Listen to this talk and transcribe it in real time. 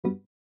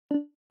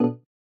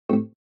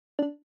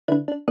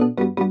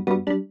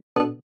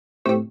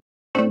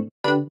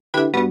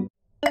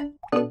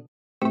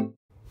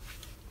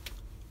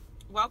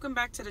Welcome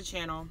back to the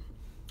channel.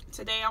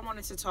 Today I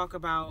wanted to talk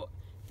about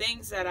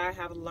things that I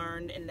have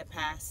learned in the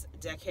past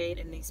decade,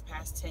 in these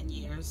past 10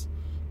 years.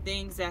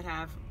 Things that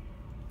have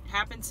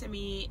happened to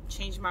me,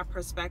 changed my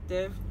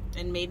perspective,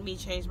 and made me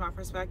change my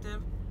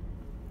perspective.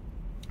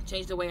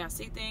 Changed the way I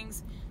see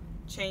things,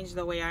 changed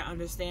the way I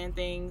understand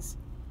things,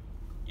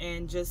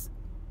 and just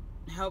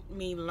helped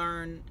me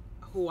learn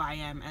who I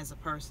am as a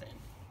person.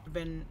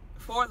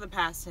 For the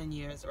past 10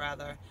 years,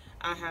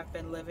 I have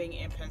been living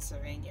in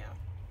Pennsylvania.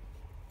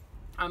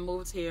 I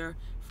moved here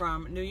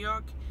from New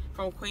York,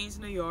 from Queens,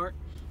 New York,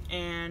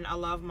 and I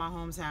love my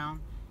hometown.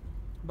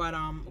 But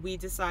we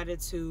decided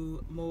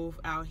to move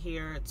out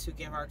here to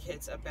give our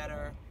kids a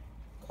better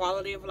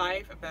quality of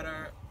life, a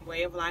better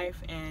way of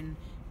life, and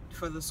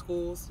for the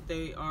schools,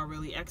 they are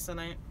really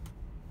excellent.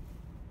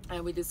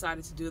 And we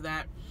decided to do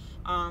that.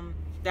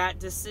 That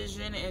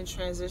decision and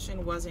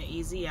transition wasn't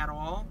easy at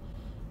all.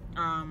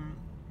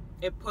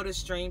 It put a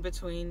strain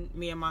between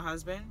me and my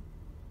husband.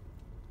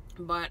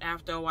 But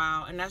after a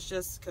while, and that's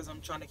just because I'm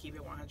trying to keep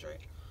it 100,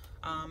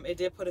 it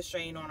did put a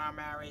strain on our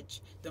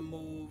marriage, the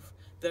move,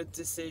 the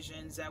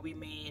decisions that we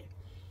made.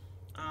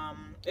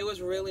 It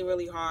was really,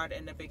 really hard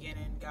in the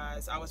beginning,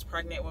 guys. I was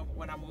pregnant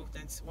when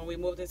we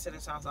moved into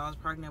this house. I was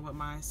pregnant with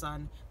my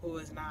son, who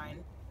was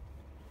 9.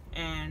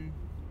 And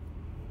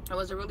it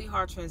was a really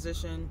hard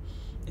transition.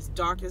 It's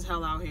dark as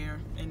hell out here,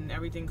 and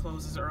everything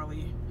closes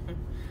early.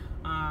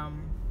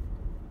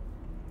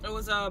 It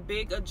was a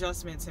big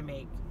adjustment to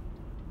make.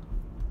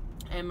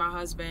 And my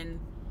husband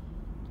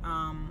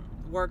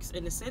works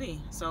in the city,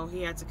 so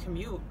he had to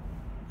commute,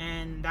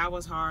 and that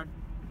was hard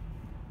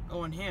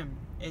on him.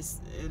 It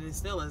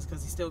still is,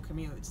 because he still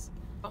commutes.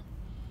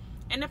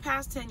 In the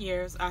past 10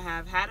 years, I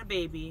have had a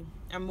baby.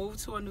 I moved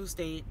to a new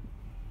state.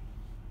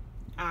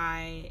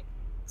 I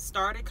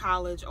started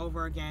college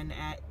over again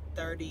at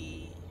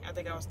 30, I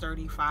think I was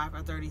 35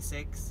 or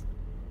 36,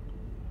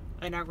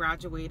 and I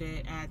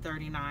graduated at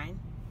 39.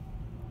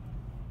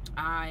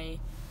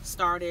 I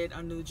started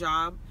a new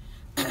job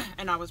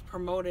and I was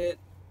promoted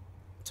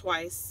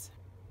twice.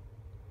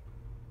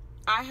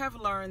 I have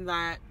learned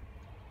that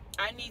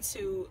I need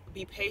to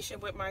be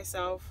patient with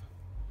myself,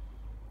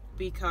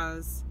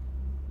 because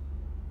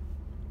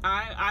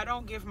I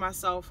don't give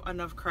myself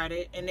enough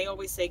credit. And they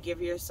always say give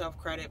yourself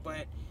credit,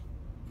 but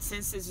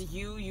since it's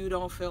you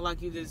don't feel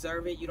like you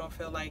deserve it. You don't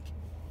feel like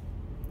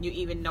you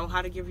even know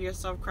how to give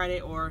yourself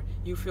credit, or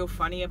you feel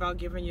funny about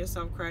giving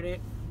yourself credit.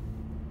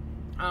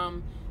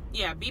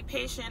 Yeah, be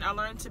patient. I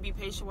learned to be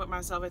patient with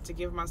myself and to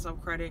give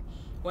myself credit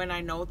when I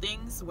know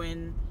things,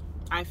 when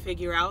I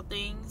figure out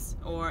things,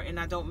 and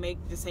I don't make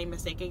the same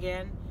mistake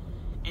again.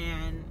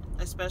 And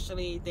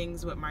especially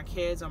things with my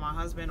kids or my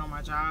husband or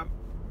my job.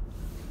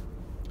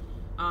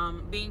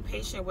 Being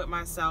patient with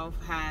myself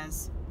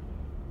has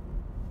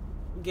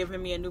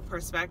given me a new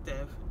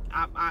perspective.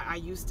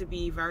 I used to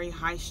be very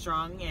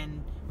high-strung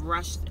and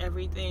rushed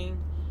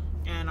everything,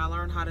 and I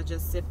learned how to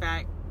just sit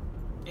back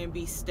and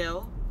be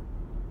still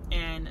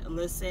and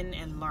listen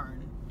and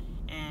learn,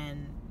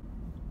 and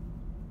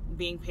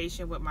being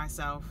patient with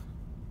myself.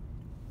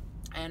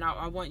 And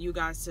I want you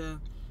guys to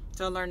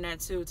learn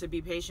that too, to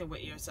be patient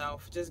with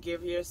yourself. Just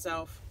give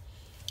yourself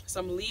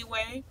some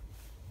leeway,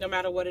 no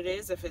matter what it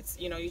is. If it's,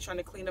 you're trying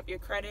to clean up your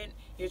credit,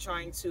 you're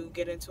trying to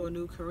get into a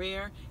new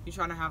career, you're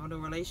trying to have a new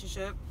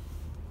relationship,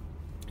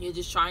 you're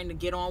just trying to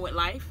get on with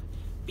life,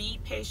 be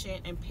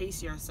patient and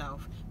pace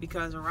yourself,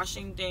 because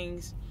rushing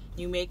things,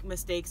 you make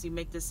mistakes, you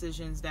make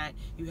decisions that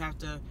you have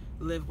to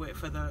live with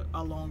for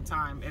a long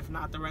time, if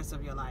not the rest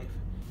of your life.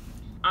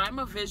 I'm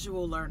a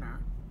visual learner,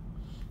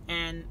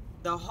 and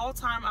the whole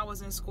time I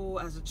was in school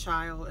as a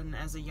child and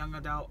as a young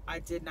adult, I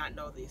did not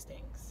know these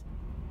things.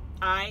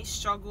 I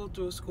struggled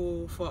through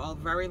school for a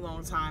very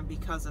long time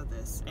because of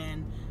this,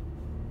 and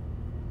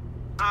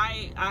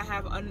I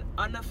have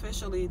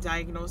unofficially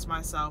diagnosed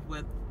myself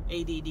with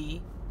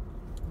ADD,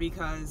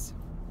 because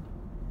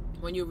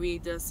when you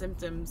read the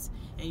symptoms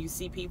and you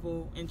see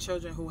people and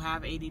children who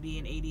have ADD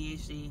and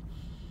ADHD,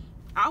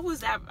 I was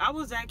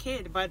that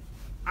kid, but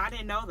I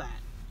didn't know that.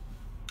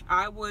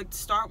 I would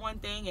start one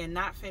thing and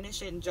not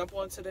finish it and jump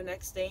on to the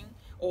next thing,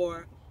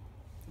 or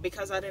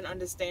because I didn't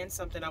understand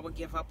something, I would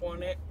give up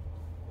on it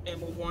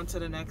and move on to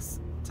the next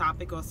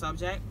topic or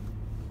subject.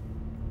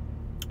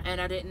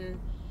 And I didn't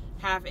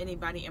have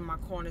anybody in my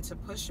corner to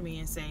push me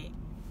and say,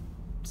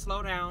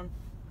 slow down,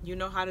 you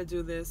know how to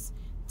do this,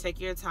 take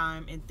your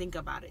time and think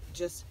about it.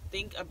 Just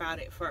think about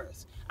it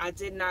first. I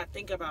did not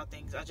think about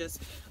things. I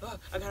just,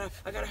 I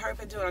gotta hurry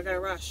up and do it. I gotta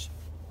rush.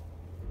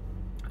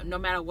 No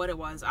matter what it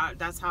was,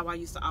 that's how I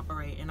used to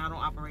operate, and I don't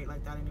operate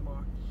like that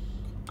anymore.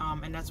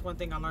 And that's one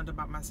thing I learned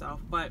about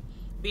myself. But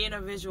being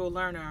a visual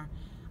learner,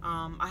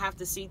 I have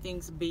to see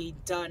things be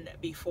done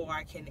before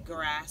I can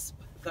grasp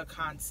the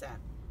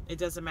concept. It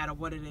doesn't matter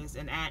what it is.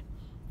 And at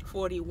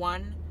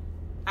 41,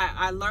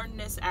 I learned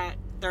this at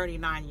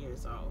 39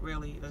 years old,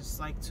 really. That's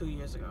like 2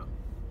 years ago.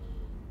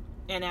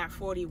 And at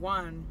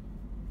 41,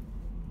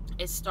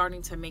 it's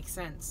starting to make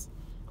sense.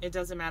 It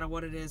doesn't matter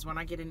what it is. When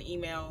I get an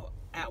email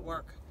at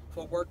work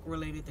for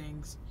work-related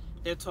things,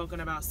 they're talking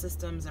about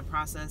systems and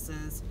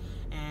processes,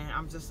 and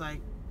I'm just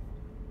like,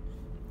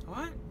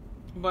 what?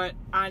 But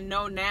I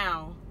know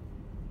now,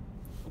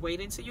 wait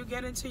until you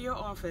get into your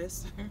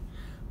office,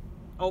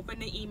 open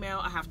the email,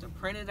 I have to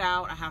print it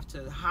out, I have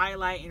to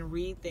highlight and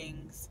read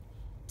things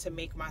to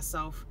make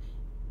myself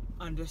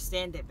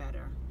understand it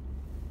better.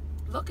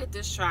 Look at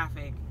this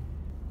traffic.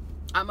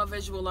 I'm a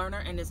visual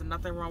learner, and there's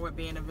nothing wrong with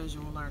being a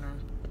visual learner.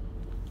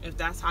 If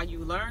that's how you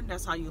learn,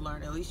 that's how you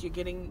learn. At least you're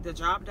getting the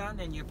job done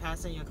and you're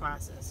passing your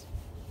classes.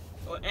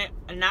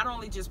 And not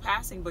only just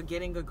passing, but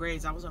getting good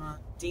grades. I was on a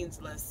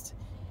dean's list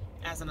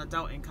as an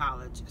adult in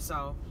college.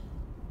 So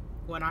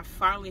when I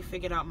finally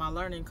figured out my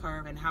learning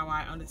curve and how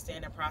I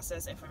understand and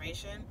process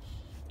information,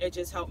 it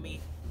just helped me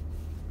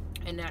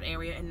in that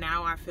area. And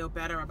now I feel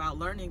better about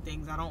learning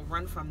things. I don't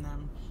run from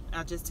them.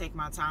 I just take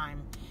my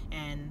time.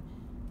 And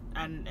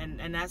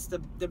that's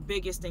the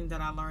biggest thing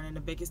that I learned, and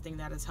the biggest thing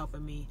that is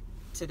helping me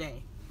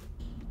today.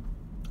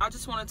 I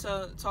just wanted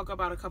to talk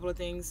about a couple of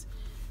things.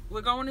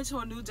 We're going into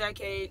a new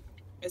decade.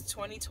 It's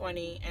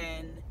 2020,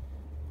 and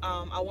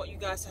I want you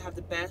guys to have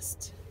the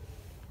best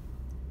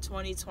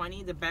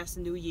 2020, the best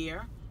new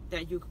year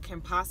that you can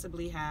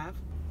possibly have.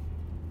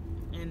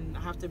 And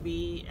I have to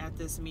be at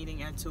this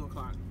meeting at 2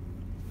 o'clock.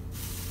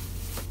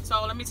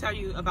 So let me tell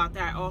you about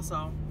that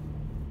also.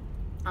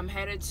 I'm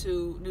headed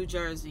to New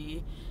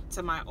Jersey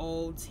to my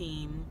old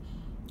team.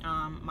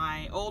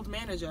 My old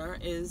manager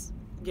is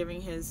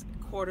giving his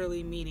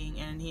quarterly meeting,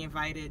 and he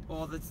invited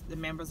all the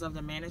members of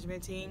the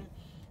management team.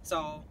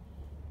 So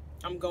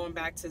I'm going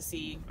back to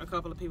see a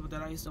couple of people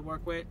that I used to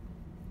work with,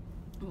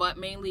 but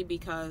mainly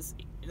because,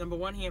 number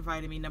one, he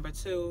invited me. Number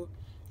two,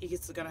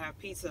 he's gonna have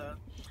pizza.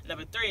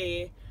 Number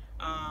three,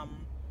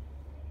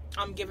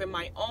 I'm giving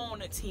my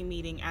own team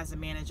meeting as a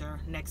manager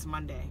next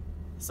Monday.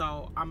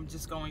 So I'm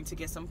just going to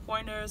get some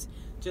pointers,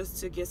 just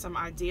to get some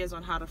ideas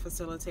on how to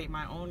facilitate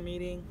my own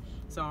meeting.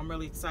 So I'm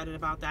really excited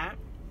about that.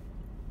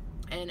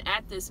 And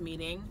at this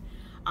meeting,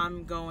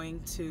 I'm going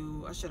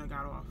to, I should have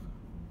got off.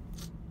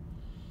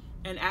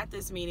 And at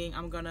this meeting,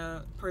 I'm going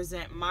to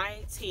present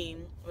my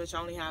team, which I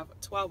only have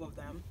 12 of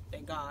them,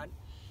 thank God,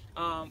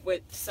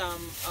 with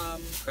some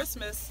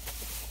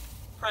Christmas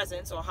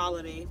presents or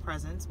holiday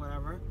presents,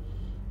 whatever.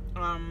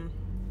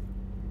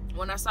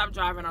 When I stop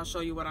driving, I'll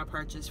show you what I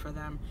purchased for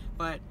them.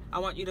 But I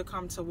want you to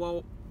come to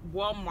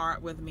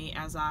Walmart with me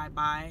as I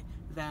buy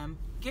them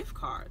gift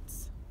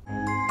cards.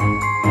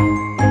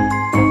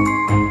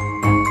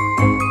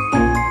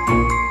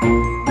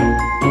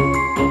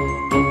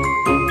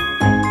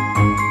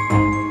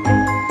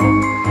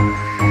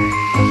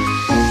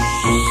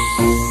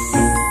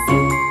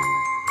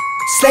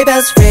 Sleigh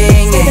bells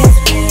ringing,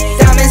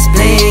 diamonds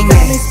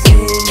blinging,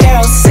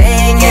 carols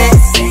singing,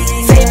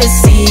 favorite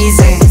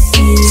season.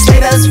 Sleigh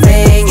bells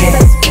ringing,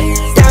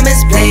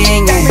 diamonds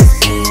blinging,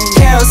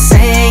 carols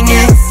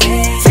singing,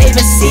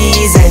 favorite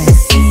season.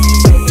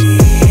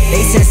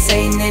 They said,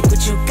 say Nick,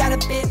 what you got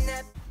up in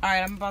that?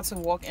 Alright, I'm about to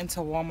walk into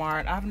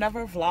Walmart. I've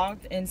never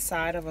vlogged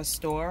inside of a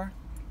store,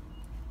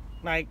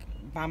 like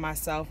by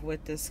myself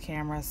with this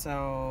camera,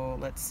 so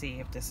let's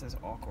see if this is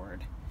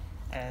awkward.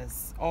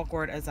 As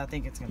awkward as I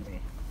think it's gonna be.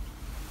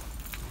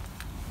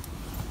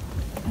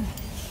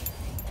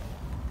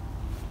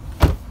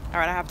 All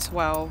right, I have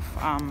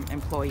 12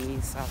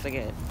 employees. I have to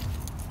get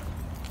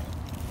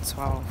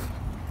 12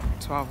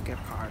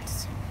 gift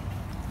cards.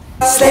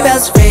 Sleigh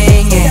bells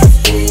ringing,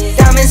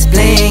 diamonds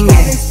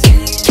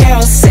blinging,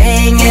 carols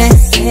singing,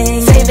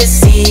 favorite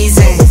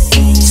season.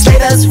 Sleigh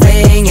bells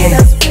ringing,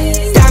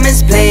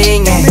 diamonds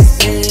blinging,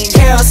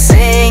 carols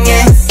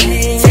singing,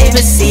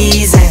 favorite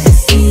season.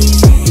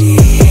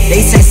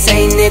 They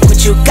say Nick,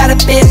 what you got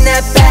up in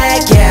that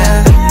bag,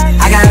 yeah.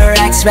 I got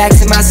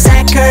racks in my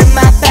sack, hurt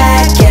my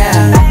back,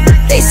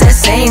 yeah. They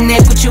say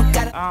Nick, what you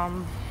got.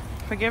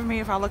 Forgive me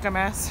if I look a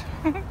mess,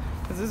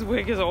 because this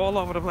wig is all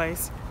over the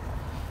place.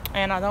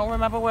 And I don't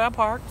remember where I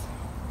parked.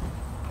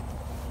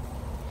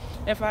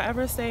 If I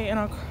ever stay in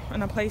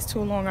a place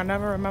too long, I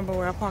never remember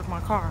where I parked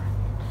my car.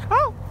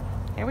 Oh,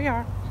 here we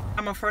are.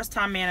 I'm a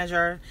first-time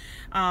manager.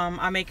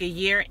 I make a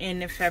year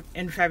in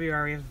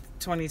February of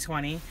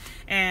 2020.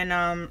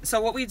 And so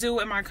what we do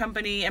in my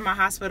company, in my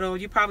hospital,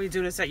 you probably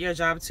do this at your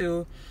job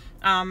too.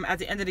 At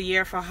the end of the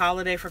year, for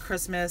holiday, for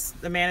Christmas,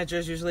 the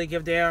managers usually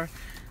give their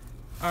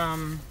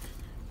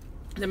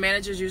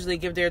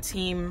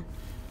team,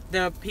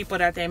 the people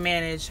that they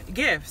manage,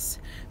 gifts.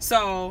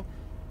 So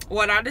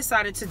what I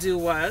decided to do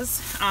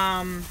was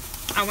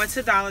I went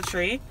to Dollar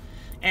Tree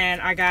and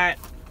I got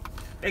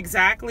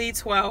exactly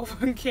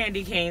 12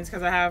 candy canes,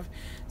 because I have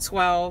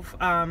 12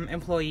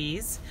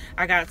 employees.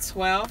 I got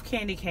 12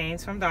 candy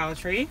canes from Dollar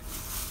Tree,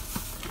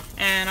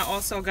 and I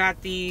also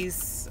got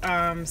these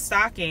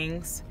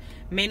stockings,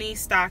 mini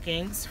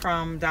stockings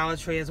from Dollar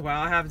Tree as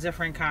well. I have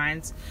different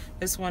kinds.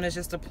 This one is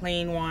just a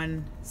plain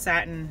one,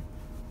 satin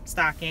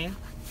stocking.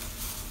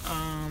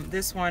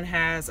 This one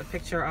has a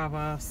picture of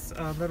a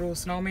little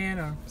snowman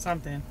or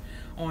something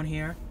on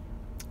here.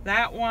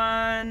 That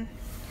one,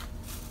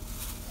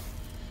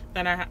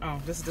 then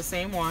this is the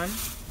same one,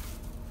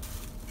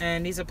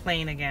 and these are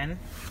plain again.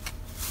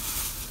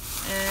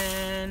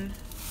 And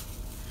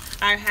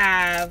I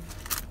have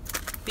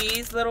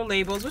these little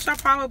labels, which I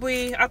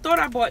thought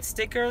I bought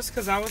stickers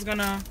because I was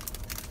gonna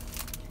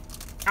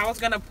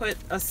put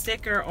a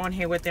sticker on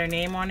here with their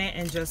name on it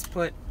and just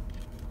put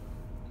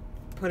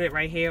it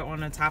right here on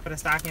the top of the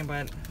stocking,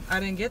 but I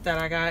didn't get that.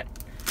 I got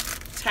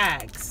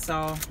tags,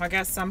 so I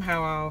guess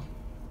somehow I'll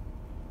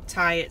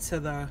tie it to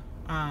the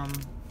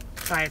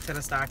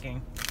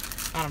stocking.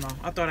 I don't know.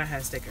 I thought I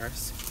had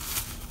stickers.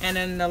 And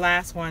then the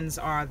last ones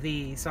are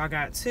these. So I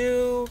got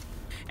 2,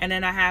 and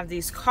then I have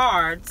these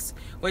cards,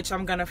 which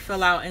I'm gonna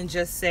fill out and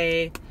just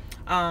say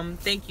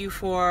thank you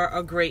for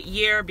a great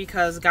year,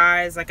 because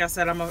guys, like I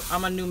said,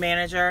 I'm a new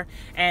manager,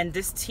 and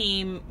this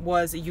team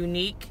was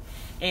unique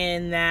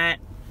in that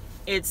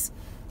it's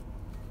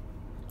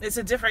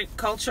a different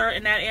culture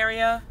in that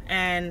area,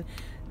 and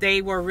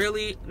they were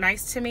really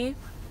nice to me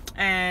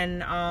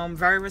and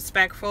very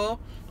respectful.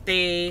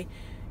 They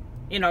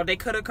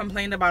could have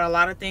complained about a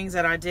lot of things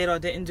that I did or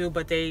didn't do,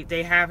 but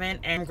they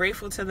haven't, and I'm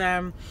grateful to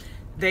them.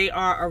 They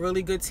are a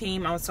really good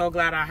team. I'm so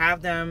glad I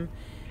have them.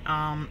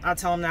 I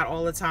tell them that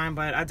all the time,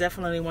 but I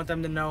definitely want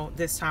them to know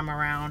this time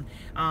around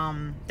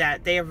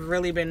that they have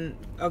really been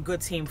a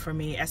good team for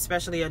me,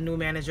 especially a new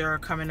manager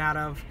coming out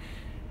of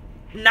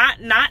not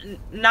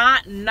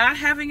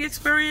having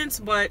experience,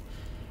 but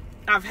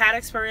I've had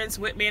experience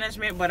with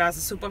management, but as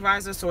a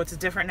supervisor, so it's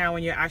different now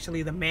when you're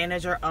actually the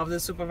manager of the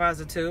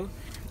supervisor too.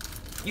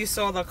 You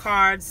saw the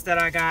cards that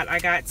I got. I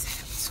got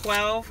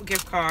 12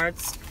 gift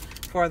cards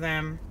for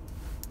them.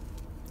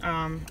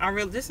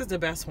 This is the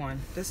best one.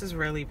 This is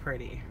really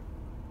pretty.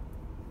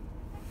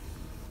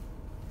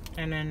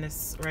 And then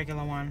this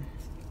regular one.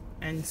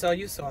 And so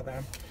you saw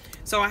them.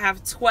 So I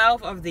have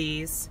 12 of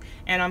these,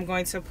 and I'm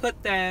going to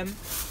put them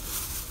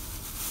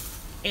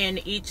in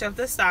each of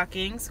the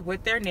stockings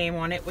with their name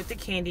on it, with the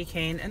candy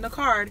cane and the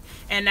card.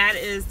 And that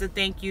is the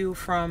thank you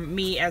from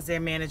me as their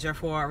manager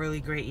for a really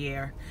great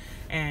year.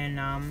 And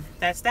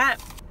that's that.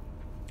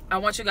 I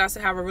want you guys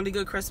to have a really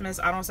good Christmas.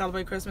 I don't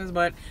celebrate Christmas,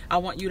 but I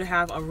want you to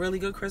have a really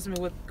good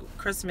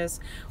Christmas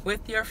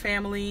with your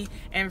family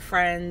and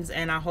friends,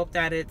 and I hope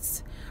that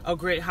it's a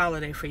great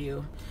holiday for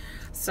you.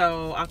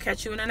 So I'll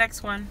catch you in the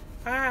next one.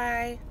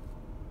 Bye.